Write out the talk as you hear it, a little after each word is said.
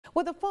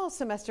With the fall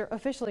semester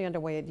officially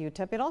underway at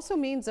UTEP, it also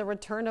means a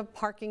return of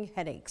parking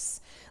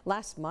headaches.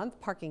 Last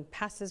month, parking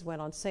passes went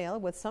on sale,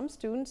 with some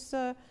students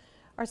are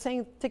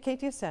saying to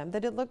KTSM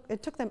that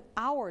it took them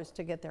hours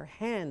to get their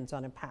hands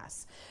on a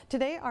pass.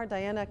 Today, our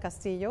Diana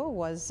Castillo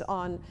was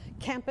on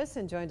campus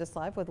and joined us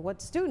live with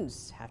what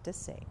students have to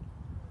say.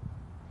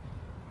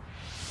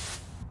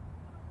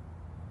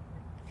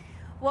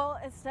 Well,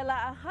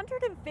 Estela,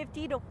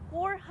 $150 to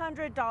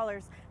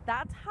 $400.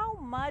 That's how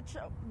much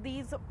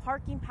these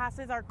parking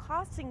passes are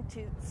costing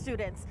to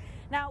students.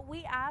 Now,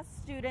 we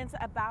asked students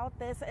about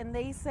this, and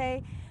they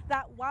say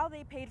that while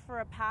they paid for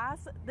a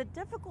pass, the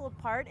difficult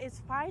part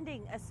is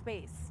finding a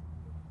space.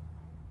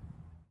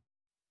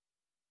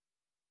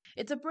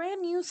 It's a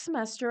brand new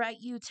semester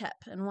at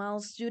UTEP, and while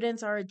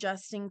students are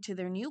adjusting to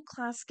their new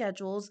class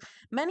schedules,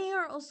 many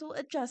are also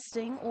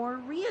adjusting or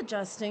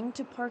readjusting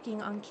to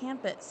parking on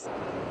campus.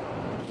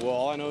 Well,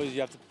 all I know is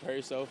you have to prepare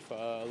yourself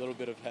a little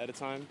bit ahead of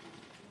time.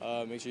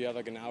 Make sure you have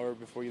like an hour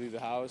before you leave the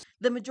house.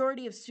 The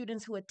majority of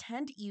students who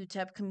attend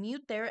UTEP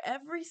commute there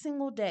every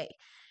single day,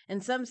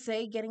 and some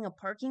say getting a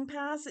parking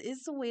pass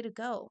is the way to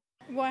go.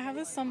 Well, I have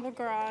a Sunville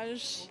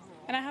garage,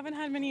 and I haven't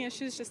had many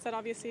issues, just that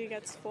obviously it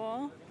gets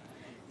full.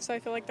 So I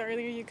feel like the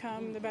earlier you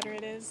come, the better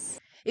it is.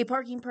 A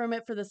parking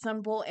permit for the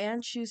Sunville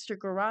and Schuster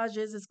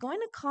garages is going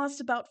to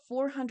cost about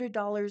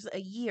 $400 a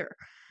year.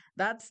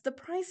 That's the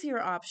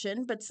pricier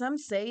option, but some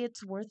say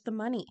it's worth the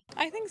money.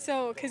 I think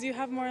so, because you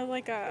have more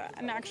like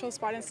an actual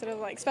spot instead of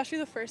especially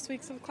the first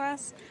weeks of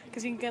class,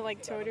 because you can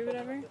get towed or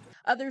whatever.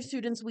 Other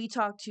students we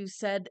talked to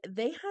said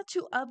they had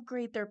to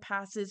upgrade their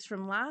passes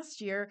from last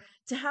year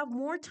to have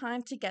more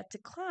time to get to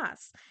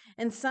class,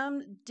 and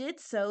some did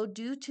so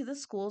due to the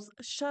school's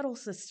shuttle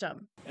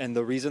system. And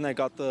the reason I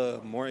got the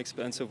more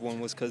expensive one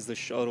was because the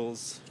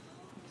shuttles,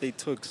 they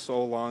took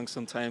so long.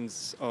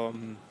 Sometimes,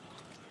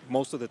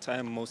 most of the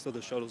time, most of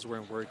the shuttles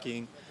weren't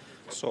working.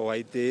 So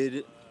I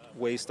did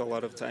waste a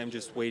lot of time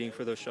just waiting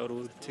for the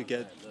shuttle to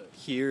get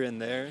here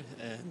and there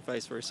and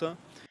vice versa.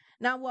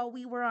 Now, while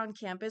we were on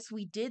campus,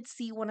 we did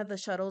see one of the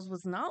shuttles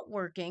was not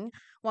working,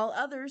 while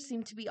others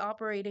seem to be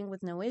operating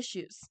with no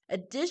issues.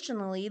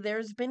 Additionally,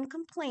 there's been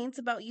complaints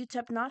about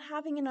UTEP not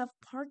having enough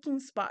parking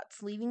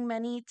spots, leaving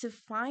many to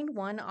find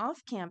one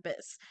off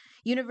campus.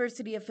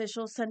 University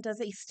officials sent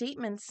us a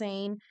statement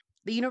saying,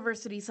 the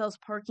university sells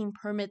parking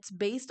permits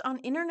based on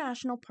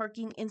International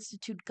Parking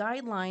Institute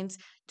guidelines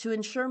to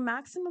ensure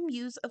maximum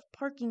use of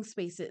parking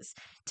spaces,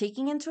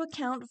 taking into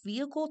account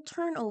vehicle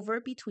turnover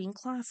between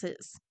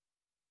classes.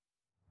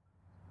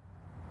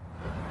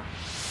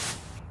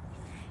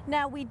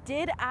 Now, we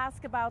did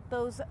ask about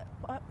those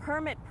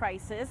permit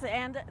prices,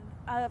 and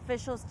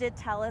officials did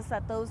tell us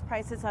that those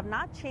prices have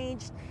not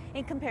changed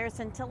in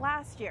comparison to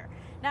last year.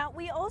 Now,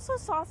 we also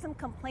saw some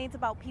complaints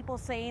about people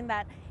saying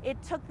that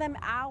it took them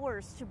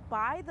hours to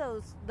buy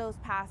those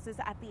passes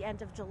at the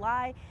end of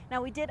July.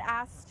 Now, we did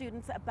ask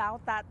students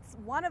about that.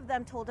 One of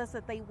them told us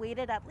that they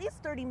waited at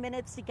least 30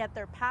 minutes to get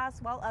their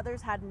pass, while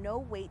others had no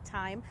wait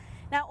time.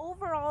 Now,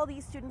 overall,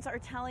 these students are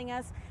telling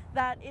us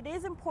that it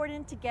is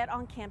important to get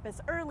on campus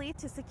early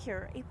to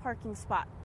secure a parking spot.